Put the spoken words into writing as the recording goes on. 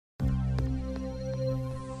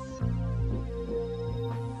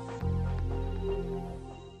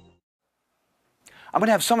I'm going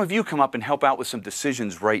to have some of you come up and help out with some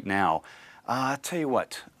decisions right now. I'll tell you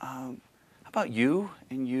what, how about you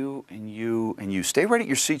and you and you and you? Stay right at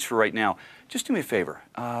your seats for right now. Just do me a favor.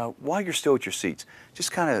 While you're still at your seats,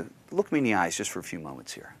 just kind of look me in the eyes just for a few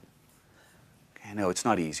moments here. Okay, I know it's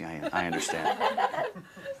not easy, I understand.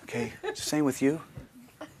 Okay, same with you.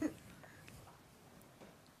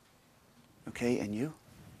 Okay, and you?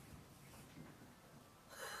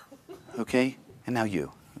 Okay, and now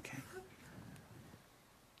you. Okay.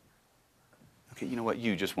 Okay, you know what?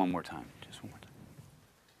 You, just one more time. Just one more time.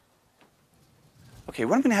 Okay,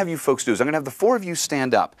 what I'm going to have you folks do is I'm going to have the four of you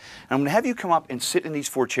stand up. And I'm going to have you come up and sit in these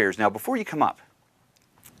four chairs. Now, before you come up,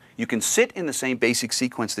 you can sit in the same basic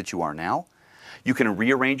sequence that you are now. You can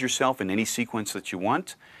rearrange yourself in any sequence that you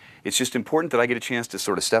want. It's just important that I get a chance to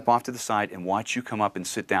sort of step off to the side and watch you come up and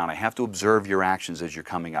sit down. I have to observe your actions as you're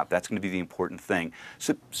coming up. That's going to be the important thing.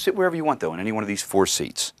 So sit wherever you want, though, in any one of these four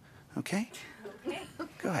seats. Okay? Okay.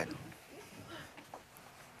 Go ahead.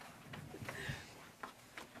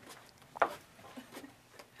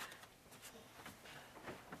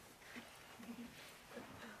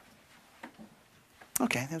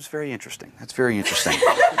 Okay, that was very interesting. That's very interesting.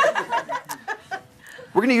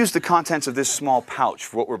 We're going to use the contents of this small pouch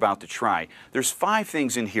for what we're about to try. There's 5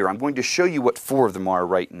 things in here. I'm going to show you what 4 of them are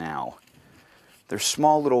right now. They're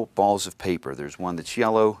small little balls of paper. There's one that's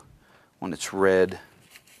yellow, one that's red,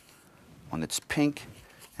 one that's pink,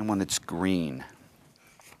 and one that's green.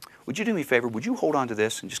 Would you do me a favor? Would you hold on to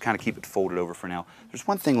this and just kind of keep it folded over for now? There's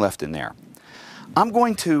one thing left in there. I'm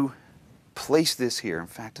going to place this here. In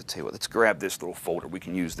fact, I'll tell you what, let's grab this little folder. We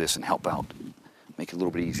can use this and help out. Make it a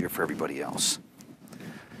little bit easier for everybody else.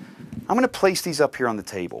 I'm going to place these up here on the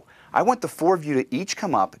table. I want the 4 of you to each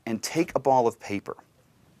come up and take a ball of paper.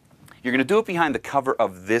 You're going to do it behind the cover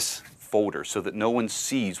of this folder so that no one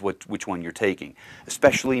sees which one you're taking,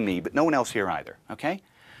 especially me, but no one else here either, okay?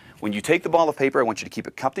 When you take the ball of paper, I want you to keep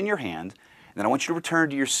it cupped in your hand, and then I want you to return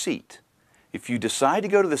to your seat. If you decide to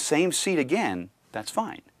go to the same seat again, that's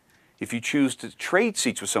fine. If you choose to trade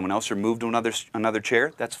seats with someone else or move to another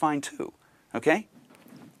chair, that's fine too, okay?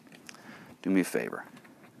 Do me a favor.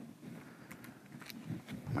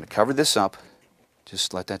 I'm going to cover this up.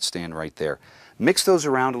 Just let that stand right there. Mix those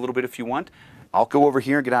around a little bit if you want. I'll go over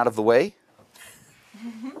here and get out of the way.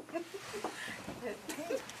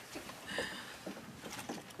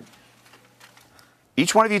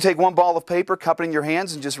 Each one of you take one ball of paper, cup it in your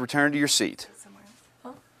hands, and just return to your seat.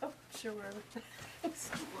 Huh? Oh, sure.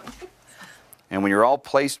 And when you're all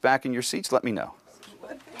placed back in your seats, let me know.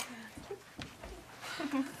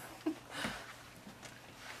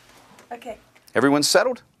 Okay. Everyone's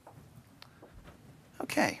settled?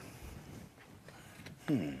 Okay.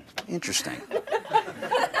 Interesting.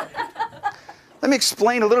 Let me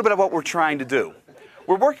explain a little bit of what we're trying to do.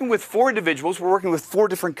 We're working with 4 individuals. We're working with 4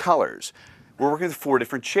 different colors. We're working with 4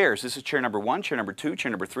 different chairs. This is chair number 1, chair number 2, chair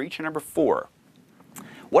number 3, chair number 4.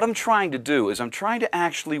 What I'm trying to do is I'm trying to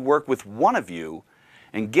actually work with one of you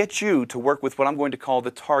and get you to work with what I'm going to call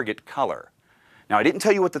the target color. Now, I didn't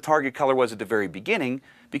tell you what the target color was at the very beginning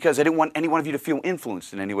because I didn't want any one of you to feel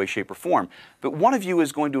influenced in any way, shape, or form. But one of you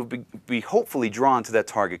is going to be hopefully drawn to that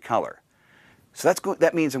target color. So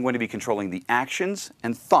that means I'm going to be controlling the actions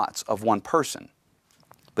and thoughts of one person.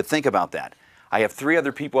 But think about that. I have 3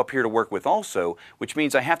 other people up here to work with also, which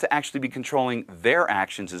means I have to actually be controlling their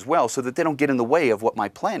actions as well so that they don't get in the way of what my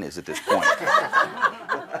plan is at this point.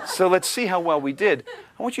 So let's see how well we did.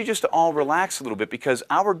 I want you just to all relax a little bit because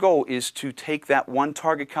our goal is to take that one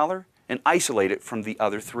target color and isolate it from the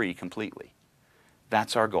other 3 completely.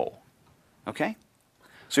 That's our goal. Okay?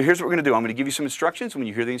 So here's what we're going to do. I'm going to give you some instructions. When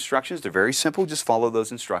you hear the instructions, they're very simple. Just follow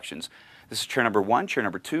those instructions. This is chair number 1, chair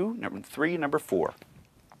number 2, number 3, number 4.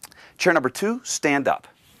 Chair number 2, stand up.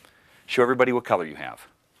 Show everybody what color you have.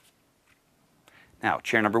 Now,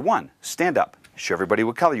 chair number 1, stand up. Show everybody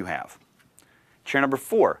what color you have. Chair number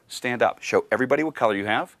 4, stand up. Show everybody what color you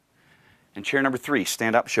have. And chair number 3,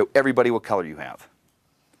 stand up. Show everybody what color you have.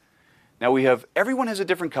 Now we have, everyone has a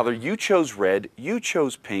different color. You chose red, you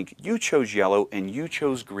chose pink, you chose yellow, and you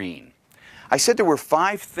chose green. I said there were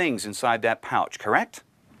 5 things inside that pouch, correct?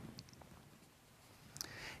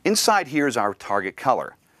 Inside here is our target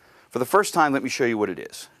color. For the first time, let me show you what it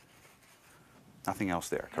is. Nothing else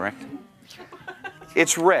there, correct?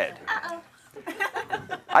 It's red.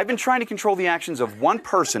 I've been trying to control the actions of one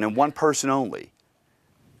person and one person only.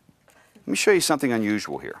 Let me show you something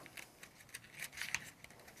unusual here.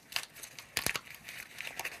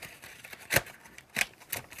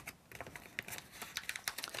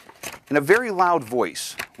 In a very loud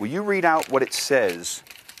voice, will you read out what it says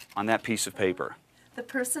on that piece of paper? The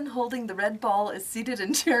person holding the red ball is seated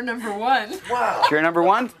in chair number 1. Wow. Chair number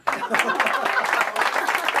 1. You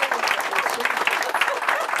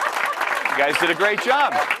guys did a great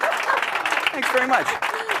job. Thanks very much.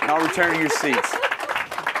 And I'll return to your seats.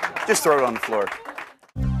 Just throw it on the floor.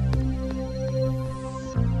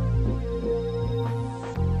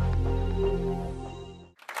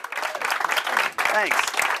 Thanks.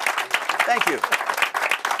 Thank you.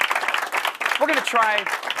 We're going to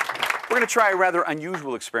try a rather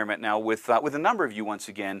unusual experiment now with a number of you once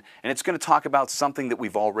again, and it's going to talk about something that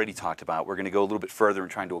we've already talked about. We're going to go a little bit further in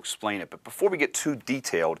trying to explain it. But before we get too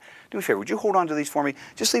detailed, do me a favor, would you hold on to these for me?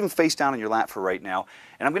 Just leave them face down on your lap for right now.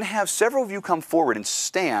 And I'm going to have several of you come forward and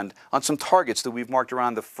stand on some targets that we've marked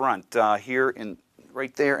around the front here and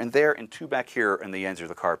right there, and 2 back here on the ends of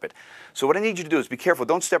the carpet. So what I need you to do is be careful.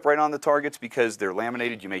 Don't step right on the targets because they're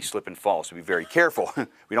laminated. You may slip and fall, so be very careful.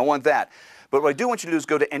 We don't want that. But what I do want you to do is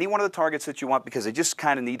go to any one of the targets that you want because I just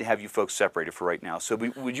kind of need to have you folks separated for right now. So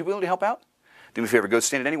would you be willing to help out? Do me a favor. Go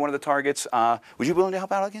stand at any one of the targets. Would you be willing to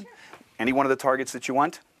help out again? Any one of the targets that you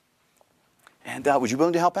want? And would you be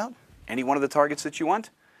willing to help out? Any one of the targets that you want?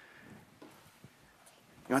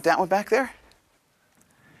 You want that one back there?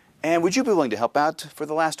 And would you be willing to help out for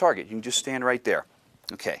the last target? You can just stand right there.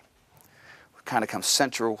 Okay. We'll kind of come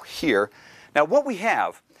central here. Now what we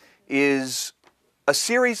have is a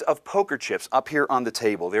series of poker chips up here on the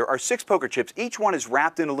table. There are 6 poker chips. Each one is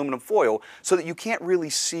wrapped in aluminum foil so that you can't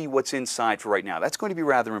really see what's inside for right now. That's going to be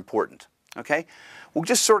rather important. Okay? We'll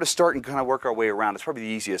just sort of start and kind of work our way around. It's probably the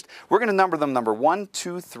easiest. We're going to number them number 1,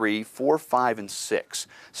 2, 3, 4, 5, and 6.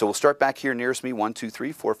 So we'll start back here nearest me, 1, 2,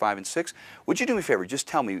 3, 4, 5, and 6. Would you do me a favor? Just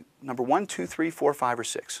tell me number 1, 2, 3, 4, 5, or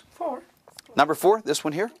 6? 4. Number 4, this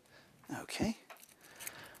one here? Okay.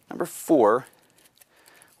 Number 4,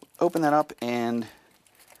 open that up and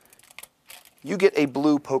you get a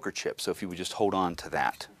blue poker chip. So if you would just hold on to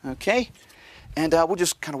that. Okay? And we'll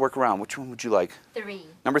just kind of work around. Which one would you like? 3.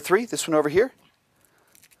 Number 3, this one over here.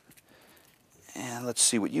 And let's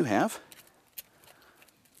see what you have.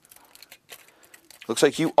 Looks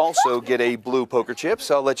like you also get a blue poker chip,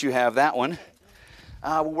 so I'll let you have that one.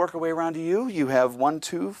 We'll work our way around to you. You have 1,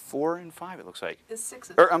 2, 4, and 5, it looks like. Is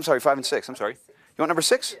 6. I'm sorry, 5 and 6. I'm sorry. You want number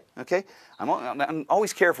 6? Okay. I'm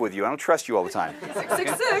always careful with you. I don't trust you all the time.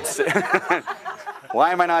 666.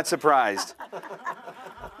 Why am I not surprised?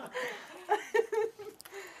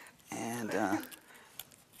 And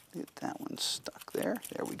get that one stuck there.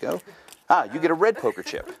 There we go. Ah, you get a red poker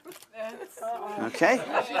chip. Okay,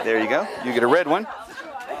 there you go. You get a red one.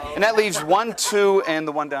 And that leaves 1, 2, and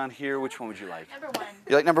the one down here. Which one would you like? Number 1.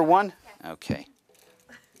 You like number 1? Okay.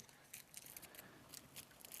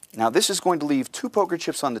 Now this is going to leave 2 poker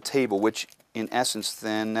chips on the table, which in essence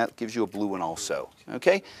then that gives you a blue one also.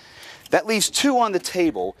 Okay? That leaves 2 on the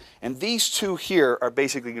table, and these 2 here are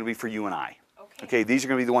basically going to be for you and I. Okay, these are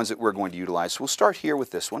going to be the ones that we're going to utilize. So we'll start here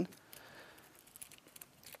with this one.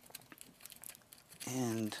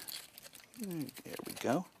 And there we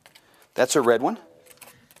go. That's a red one.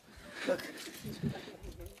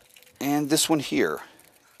 And this one here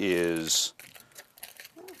is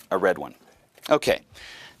a red one. Okay.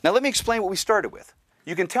 Now let me explain what we started with.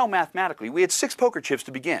 You can tell mathematically we had 6 poker chips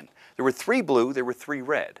to begin. There were 3 blue, there were 3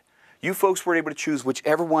 red. You folks were able to choose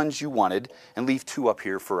whichever ones you wanted and leave 2 up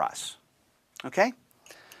here for us. Okay?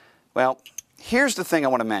 Well, here's the thing I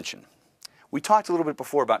want to mention. We talked a little bit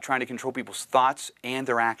before about trying to control people's thoughts and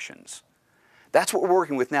their actions. That's what we're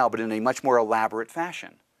working with now, but in a much more elaborate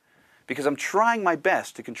fashion. Because I'm trying my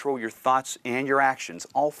best to control your thoughts and your actions,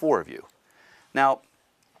 all 4 of you. Now,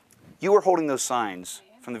 you were holding those signs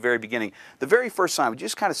from the very beginning. The very first sign, would you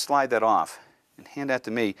just kind of slide that off and hand that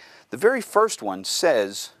to me? The very first one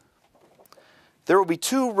says, there will be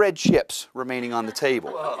 2 red chips remaining on the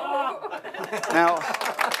table. Now,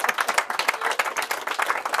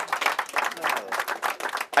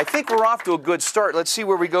 I think we're off to a good start. Let's see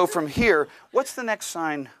where we go from here. What's the next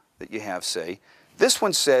sign that you have say? This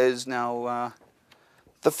one says, now,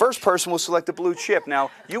 the first person will select a blue chip. Now,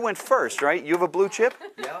 you went first, right? You have a blue chip?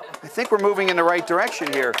 Yeah. I think we're moving in the right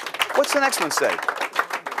direction here. What's the next one say?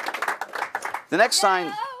 The next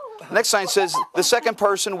sign says the second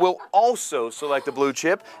person will also select a blue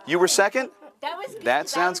chip. You were second? That was good. That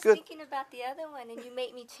sounds good. I was thinking about the other one, and you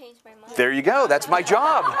made me change my mind. There you go. That's my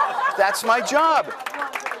job. That's my job.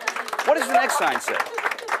 What does the next sign say?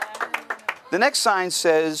 The next sign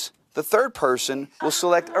says the third person will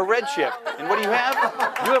select a red chip. And what do you have?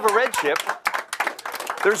 You have a red chip.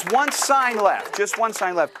 There's 1 sign left, just 1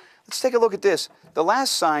 sign left. Let's take a look at this. The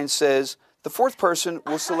last sign says the 4th person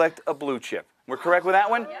will select a blue chip. We're correct with that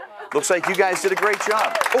one? Looks like you guys did a great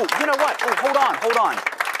job. Oh, you know what? Oh, hold on.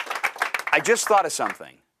 I just thought of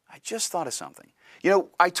something. You know,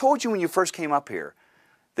 I told you when you first came up here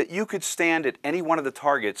that you could stand at any one of the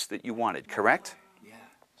targets that you wanted, correct? Yeah.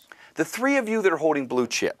 The three of you that are holding blue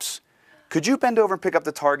chips, could you bend over and pick up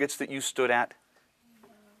the targets that you stood at?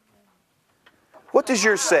 What does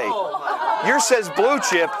yours say? Yours says blue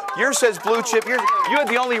chip. Yours says blue chip. You had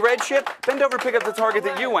the only red chip? Bend over and pick up the target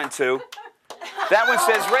that you went to. That one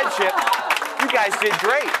says red chip. You guys did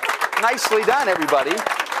great. Nicely done, everybody.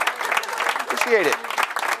 Appreciate it.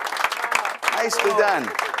 Nicely done.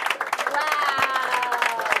 Wow.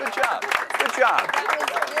 Good job. Good job. That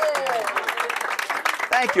was good.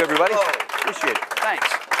 Thank you, everybody. Appreciate it.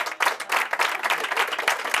 Thanks.